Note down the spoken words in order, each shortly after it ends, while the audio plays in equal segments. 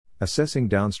Assessing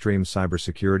downstream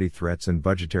cybersecurity threats and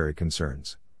budgetary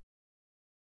concerns.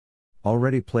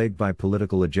 Already plagued by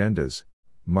political agendas,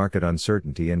 market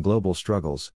uncertainty and global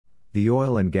struggles, the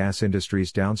oil and gas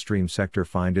industry's downstream sector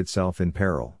finds itself in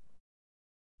peril.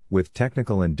 With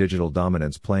technical and digital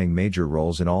dominance playing major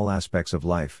roles in all aspects of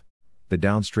life, the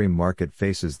downstream market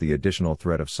faces the additional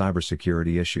threat of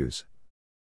cybersecurity issues.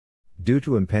 Due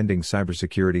to impending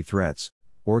cybersecurity threats,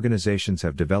 organizations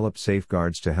have developed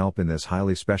safeguards to help in this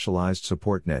highly specialized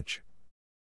support niche.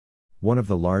 One of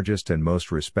the largest and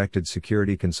most respected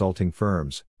security consulting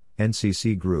firms,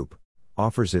 NCC Group,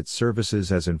 offers its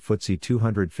services as an FTSE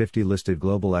 250 listed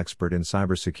global expert in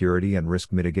cybersecurity and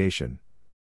risk mitigation.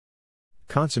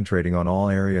 Concentrating on all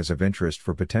areas of interest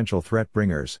for potential threat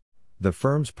bringers, the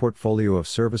firm's portfolio of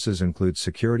services includes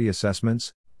security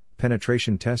assessments,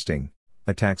 penetration testing,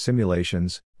 attack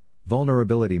simulations,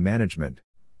 vulnerability management,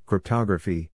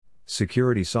 cryptography,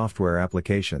 security software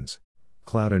applications,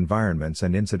 cloud environments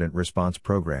and incident response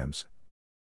programs.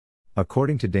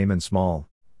 According to Damon Small,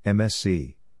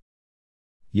 MSc.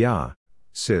 Ya,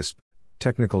 CISP,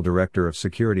 Technical Director of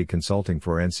Security Consulting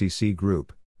for NCC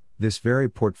Group, this very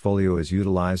portfolio is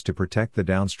utilized to protect the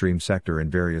downstream sector in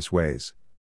various ways.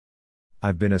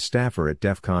 I've been a staffer at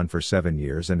DEF CON for 7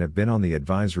 years and have been on the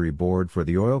advisory board for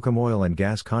the Oilcom oil and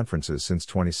gas conferences since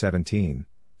 2017,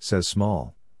 says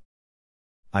Small.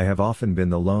 I have often been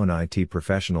the lone IT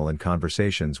professional in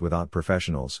conversations with OT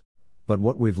professionals, but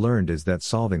what we've learned is that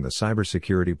solving the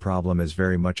cybersecurity problem is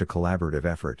very much a collaborative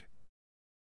effort.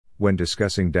 When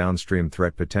discussing downstream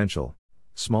threat potential,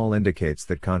 Small indicates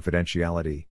that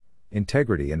confidentiality,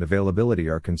 integrity and availability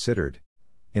are considered,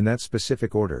 in that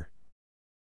specific order.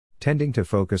 Tending to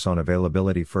focus on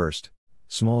availability first,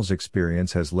 Small's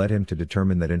experience has led him to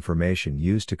determine that information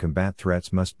used to combat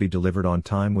threats must be delivered on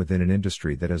time within an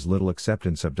industry that has little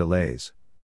acceptance of delays.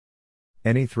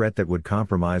 Any threat that would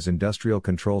compromise industrial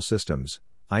control systems,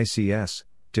 ICS,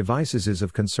 devices is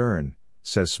of concern,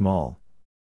 says Small.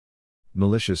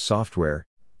 Malicious software,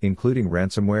 including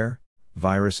ransomware,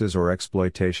 viruses or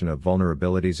exploitation of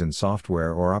vulnerabilities in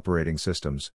software or operating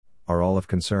systems, are all of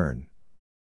concern.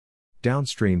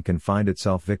 Downstream can find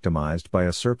itself victimized by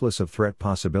a surplus of threat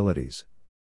possibilities.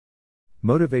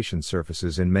 Motivation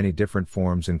surfaces in many different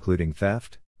forms including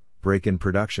theft, break-in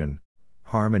production,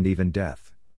 harm and even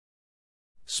death.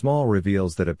 Small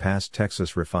reveals that a past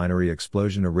Texas refinery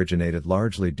explosion originated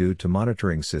largely due to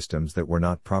monitoring systems that were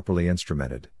not properly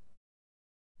instrumented.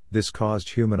 This caused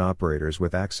human operators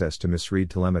with access to misread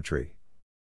telemetry.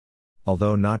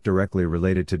 Although not directly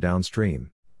related to downstream,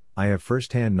 I have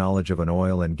first-hand knowledge of an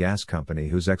oil and gas company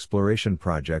whose exploration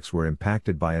projects were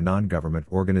impacted by a non-government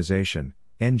organization,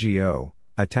 NGO,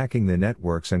 attacking the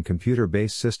networks and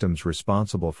computer-based systems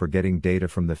responsible for getting data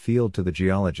from the field to the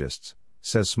geologists,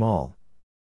 says Small.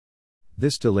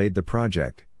 This delayed the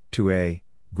project, to a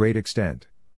great extent.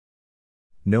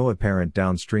 No apparent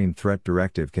downstream threat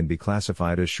directive can be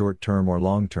classified as short-term or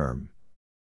long-term.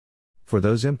 For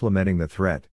those implementing the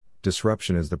threat,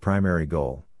 disruption is the primary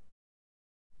goal.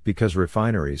 Because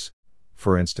refineries,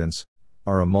 for instance,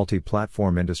 are a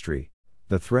multi-platform industry,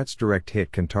 the threat's direct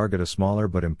hit can target a smaller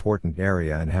but important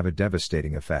area and have a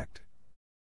devastating effect.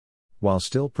 While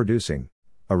still producing,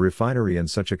 a refinery in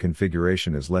such a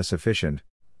configuration is less efficient,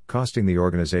 costing the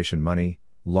organization money,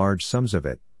 large sums of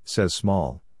it, says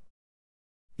Small.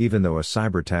 Even though a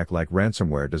cyberattack like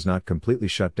ransomware does not completely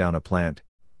shut down a plant,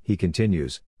 he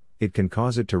continues, it can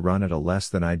cause it to run at a less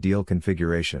than ideal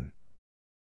configuration.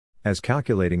 As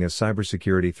calculating as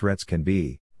cybersecurity threats can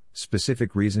be,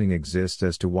 specific reasoning exists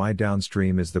as to why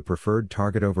downstream is the preferred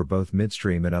target over both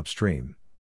midstream and upstream.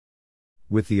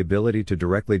 With the ability to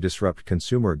directly disrupt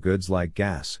consumer goods like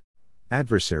gas,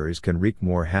 adversaries can wreak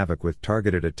more havoc with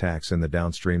targeted attacks in the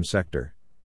downstream sector.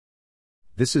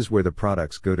 This is where the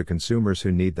products go to consumers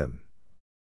who need them.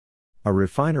 A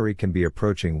refinery can be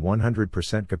approaching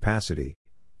 100% capacity,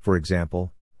 for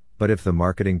example, but if the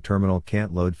marketing terminal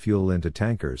can't load fuel into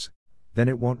tankers, then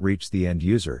it won't reach the end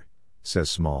user, says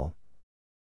Small.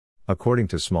 According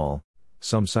to Small,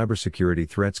 some cybersecurity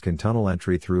threats can tunnel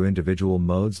entry through individual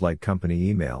modes like company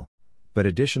email, but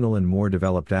additional and more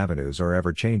developed avenues are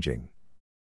ever changing.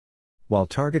 While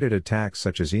targeted attacks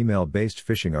such as email-based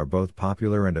phishing are both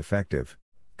popular and effective,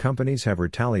 companies have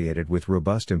retaliated with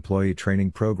robust employee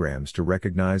training programs to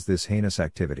recognize this heinous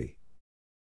activity.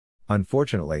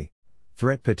 Unfortunately,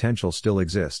 threat potential still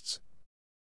exists.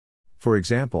 For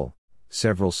example,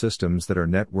 several systems that are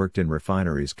networked in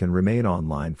refineries can remain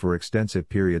online for extensive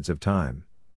periods of time.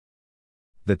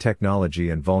 The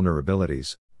technology and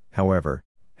vulnerabilities, however,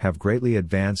 have greatly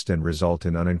advanced and result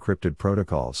in unencrypted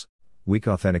protocols, weak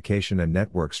authentication and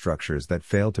network structures that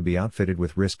fail to be outfitted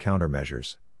with risk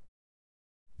countermeasures.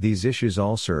 These issues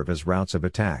all serve as routes of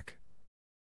attack.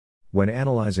 When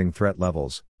analyzing threat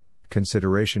levels,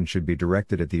 consideration should be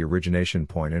directed at the origination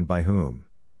point and by whom.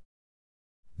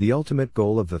 The ultimate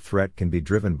goal of the threat can be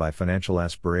driven by financial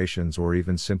aspirations or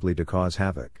even simply to cause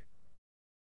havoc.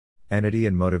 Entity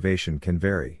and motivation can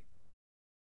vary.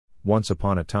 Once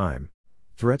upon a time,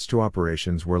 threats to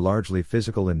operations were largely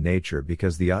physical in nature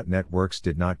because the OT networks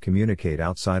did not communicate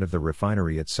outside of the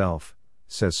refinery itself,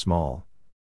 says Small.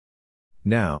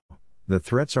 Now, the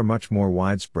threats are much more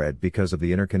widespread because of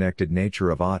the interconnected nature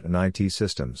of OT and IT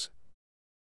systems.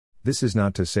 This is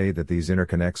not to say that these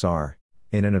interconnects are,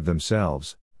 in and of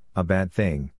themselves, a bad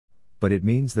thing, but it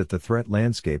means that the threat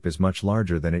landscape is much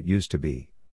larger than it used to be.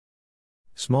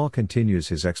 Small continues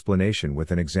his explanation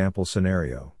with an example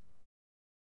scenario.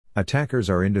 Attackers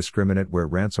are indiscriminate where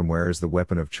ransomware is the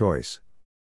weapon of choice.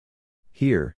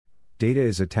 Here, data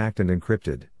is attacked and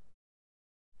encrypted.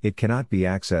 It cannot be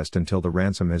accessed until the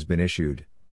ransom has been issued.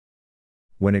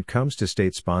 When it comes to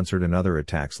state-sponsored and other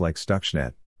attacks like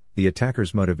Stuxnet, the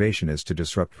attacker's motivation is to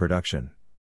disrupt production.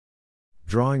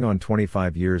 Drawing on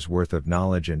 25 years' worth of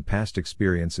knowledge and past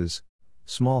experiences,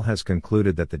 Small has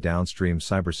concluded that the downstream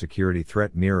cybersecurity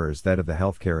threat mirrors that of the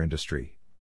healthcare industry.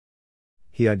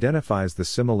 He identifies the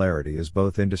similarity as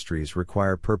both industries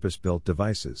require purpose-built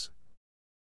devices.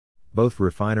 Both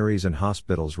refineries and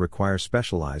hospitals require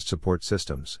specialized support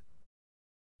systems.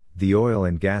 The oil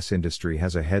and gas industry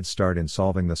has a head start in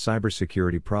solving the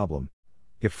cybersecurity problem,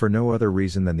 if for no other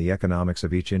reason than the economics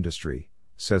of each industry,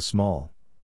 says Small.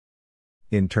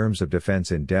 In terms of defense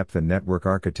in depth and network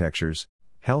architectures,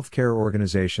 healthcare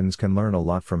organizations can learn a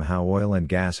lot from how oil and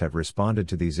gas have responded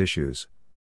to these issues.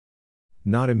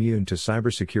 Not immune to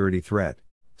cybersecurity threat,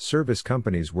 service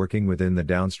companies working within the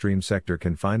downstream sector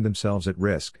can find themselves at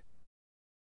risk.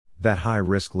 That high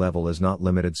risk level is not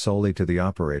limited solely to the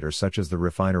operator such as the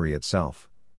refinery itself.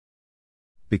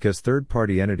 Because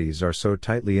third-party entities are so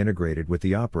tightly integrated with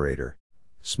the operator,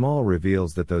 Small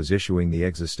reveals that those issuing the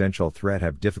existential threat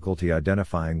have difficulty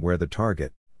identifying where the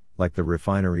target, like the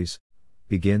refineries,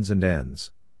 begins and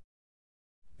ends.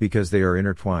 Because they are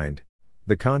intertwined,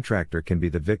 the contractor can be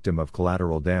the victim of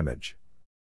collateral damage.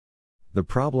 The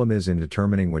problem is in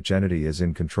determining which entity is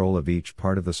in control of each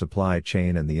part of the supply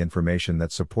chain and the information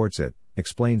that supports it,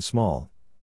 explains Small.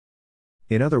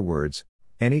 In other words,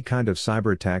 any kind of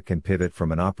cyber attack can pivot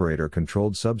from an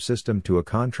operator-controlled subsystem to a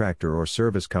contractor or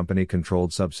service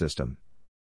company-controlled subsystem.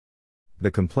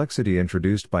 The complexity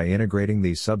introduced by integrating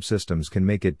these subsystems can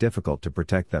make it difficult to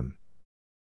protect them.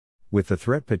 With the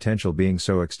threat potential being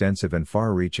so extensive and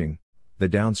far-reaching, the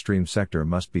downstream sector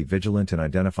must be vigilant in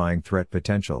identifying threat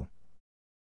potential.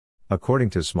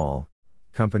 According to Small,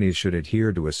 companies should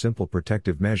adhere to a simple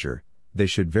protective measure: they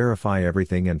should verify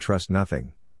everything and trust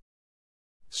nothing.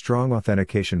 Strong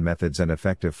authentication methods and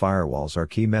effective firewalls are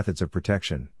key methods of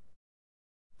protection.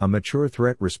 A mature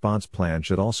threat response plan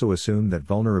should also assume that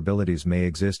vulnerabilities may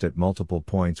exist at multiple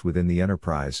points within the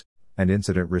enterprise, and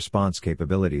incident response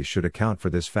capabilities should account for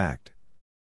this fact.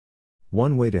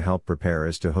 One way to help prepare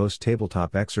is to host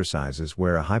tabletop exercises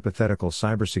where a hypothetical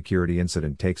cybersecurity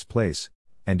incident takes place,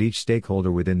 and each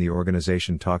stakeholder within the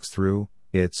organization talks through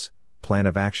its plan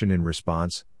of action in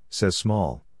response, says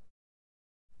Small.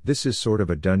 This is sort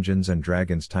of a Dungeons and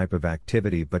Dragons type of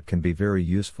activity but can be very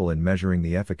useful in measuring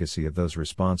the efficacy of those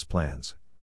response plans.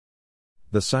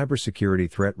 The cybersecurity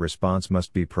threat response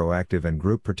must be proactive, and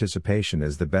group participation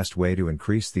is the best way to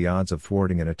increase the odds of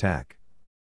thwarting an attack.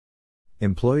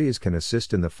 Employees can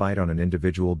assist in the fight on an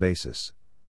individual basis.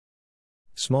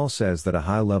 Small says that a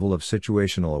high level of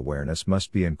situational awareness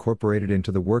must be incorporated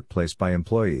into the workplace by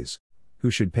employees, who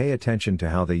should pay attention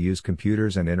to how they use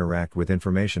computers and interact with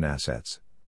information assets.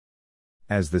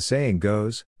 As the saying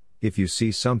goes, if you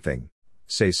see something,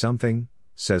 say something,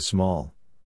 says Small.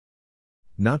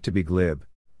 Not to be glib,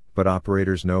 but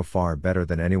operators know far better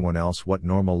than anyone else what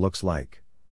normal looks like.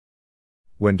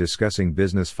 When discussing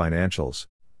business financials,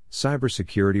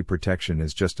 cybersecurity protection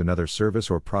is just another service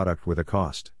or product with a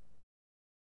cost.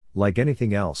 Like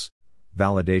anything else,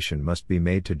 validation must be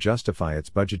made to justify its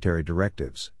budgetary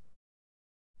directives.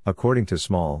 According to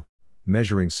Small,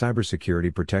 measuring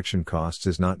cybersecurity protection costs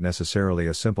is not necessarily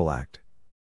a simple act.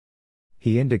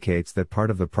 He indicates that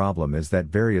part of the problem is that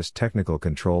various technical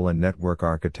control and network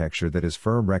architecture that his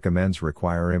firm recommends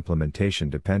require implementation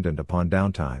dependent upon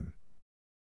downtime.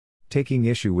 Taking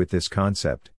issue with this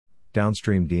concept,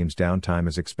 downstream deems downtime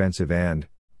as expensive and,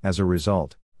 as a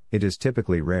result, it is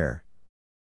typically rare.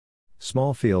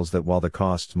 Small feels that while the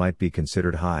costs might be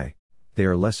considered high, they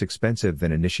are less expensive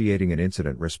than initiating an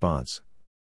incident response.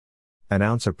 An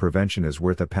ounce of prevention is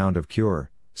worth a pound of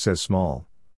cure, says Small.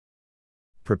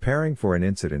 Preparing for an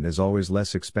incident is always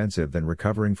less expensive than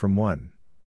recovering from one.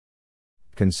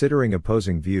 Considering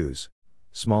opposing views,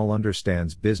 Small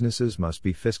understands businesses must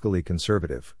be fiscally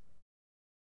conservative.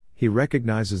 He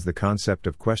recognizes the concept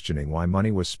of questioning why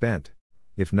money was spent,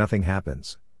 if nothing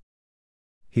happens.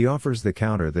 He offers the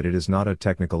counter that it is not a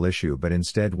technical issue but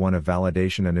instead one of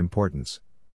validation and importance.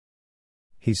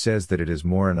 He says that it is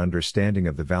more an understanding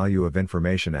of the value of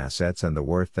information assets and the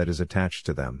worth that is attached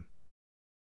to them.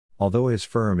 Although his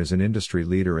firm is an industry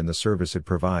leader in the service it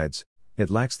provides,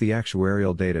 it lacks the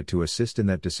actuarial data to assist in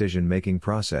that decision-making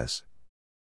process.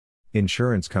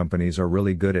 Insurance companies are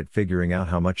really good at figuring out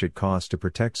how much it costs to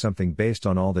protect something based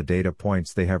on all the data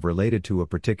points they have related to a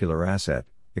particular asset,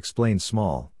 explains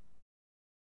Small.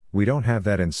 We don't have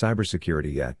that in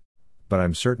cybersecurity yet, but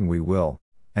I'm certain we will,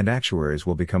 and actuaries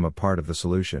will become a part of the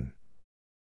solution.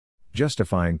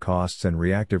 Justifying costs and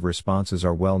reactive responses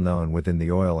are well known within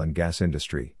the oil and gas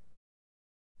industry.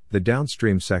 The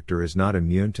downstream sector is not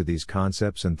immune to these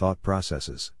concepts and thought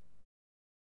processes.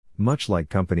 Much like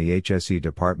company HSE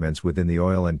departments within the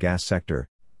oil and gas sector,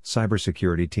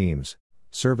 cybersecurity teams,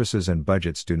 services and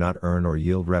budgets do not earn or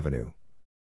yield revenue.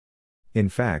 In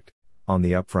fact, on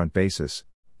the upfront basis,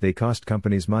 they cost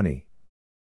companies money.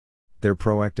 Their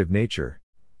proactive nature,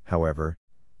 however,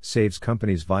 saves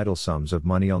companies vital sums of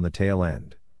money on the tail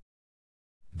end.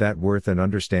 That worth and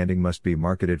understanding must be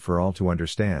marketed for all to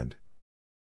understand.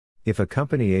 If a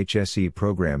company HSE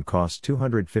program costs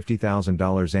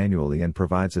 $250,000 annually and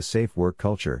provides a safe work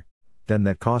culture, then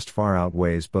that cost far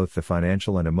outweighs both the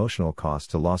financial and emotional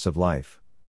cost to loss of life.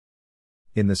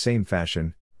 In the same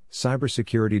fashion,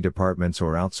 cybersecurity departments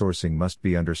or outsourcing must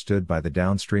be understood by the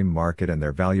downstream market and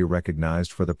their value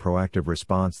recognized for the proactive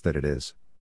response that it is.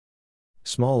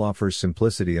 Small offers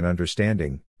simplicity and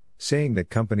understanding, saying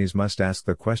that companies must ask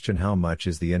the question how much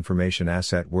is the information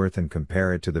asset worth and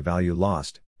compare it to the value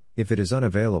lost, if it is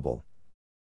unavailable.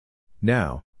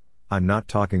 Now, I'm not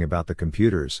talking about the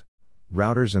computers,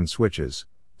 routers and switches,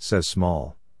 says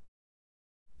Small.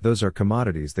 Those are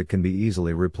commodities that can be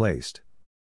easily replaced.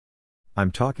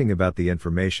 I'm talking about the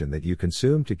information that you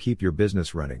consume to keep your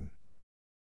business running.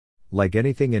 Like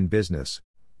anything in business,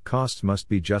 costs must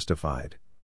be justified.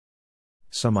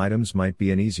 Some items might be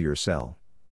an easier sell.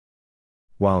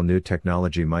 While new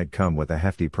technology might come with a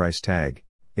hefty price tag,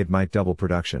 it might double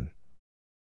production.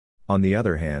 On the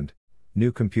other hand,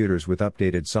 new computers with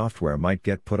updated software might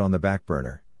get put on the back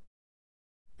burner.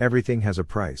 Everything has a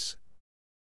price.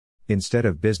 Instead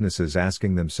of businesses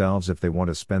asking themselves if they want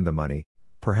to spend the money,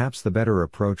 perhaps the better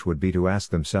approach would be to ask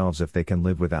themselves if they can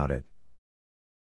live without it.